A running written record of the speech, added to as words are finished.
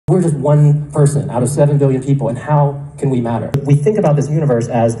We're just one person out of 7 billion people, and how can we matter? We think about this universe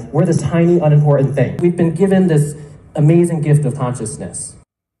as we're this tiny, unimportant thing. We've been given this amazing gift of consciousness.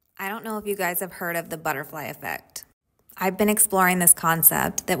 I don't know if you guys have heard of the butterfly effect. I've been exploring this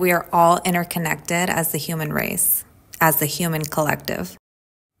concept that we are all interconnected as the human race, as the human collective.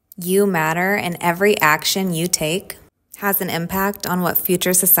 You matter, and every action you take has an impact on what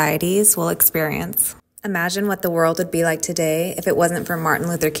future societies will experience. Imagine what the world would be like today if it wasn't for Martin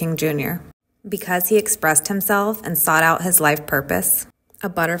Luther King Jr. Because he expressed himself and sought out his life purpose, a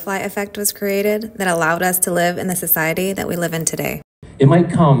butterfly effect was created that allowed us to live in the society that we live in today. It might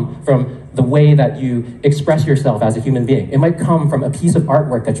come from the way that you express yourself as a human being. It might come from a piece of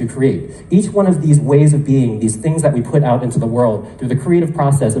artwork that you create. Each one of these ways of being, these things that we put out into the world through the creative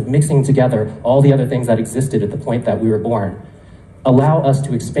process of mixing together all the other things that existed at the point that we were born, allow us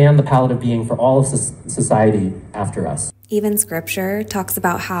to expand the palette of being for all of society after us. Even scripture talks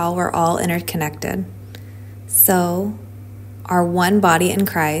about how we're all interconnected. So, are one body in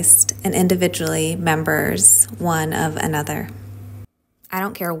Christ and individually members one of another. I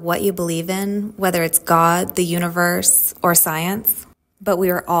don't care what you believe in, whether it's God, the universe, or science, but we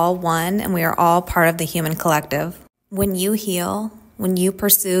are all one and we are all part of the human collective. When you heal, when you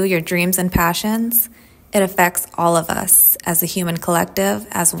pursue your dreams and passions, it affects all of us as a human collective,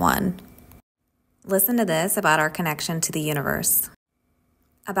 as one. Listen to this about our connection to the universe.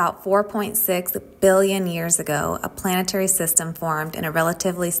 About 4.6 billion years ago, a planetary system formed in a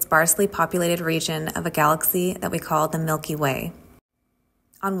relatively sparsely populated region of a galaxy that we call the Milky Way.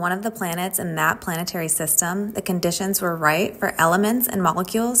 On one of the planets in that planetary system, the conditions were right for elements and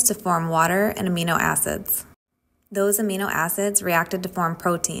molecules to form water and amino acids. Those amino acids reacted to form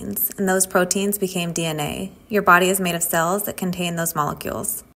proteins, and those proteins became DNA. Your body is made of cells that contain those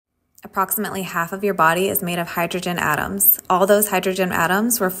molecules. Approximately half of your body is made of hydrogen atoms. All those hydrogen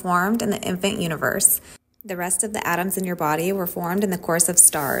atoms were formed in the infant universe. The rest of the atoms in your body were formed in the course of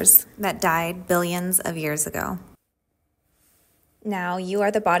stars that died billions of years ago. Now you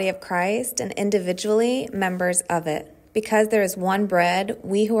are the body of Christ and individually members of it. Because there is one bread,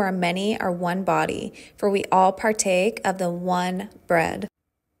 we who are many are one body, for we all partake of the one bread.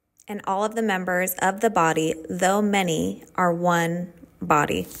 And all of the members of the body, though many, are one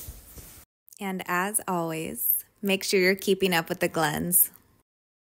body. And as always, make sure you're keeping up with the Glens.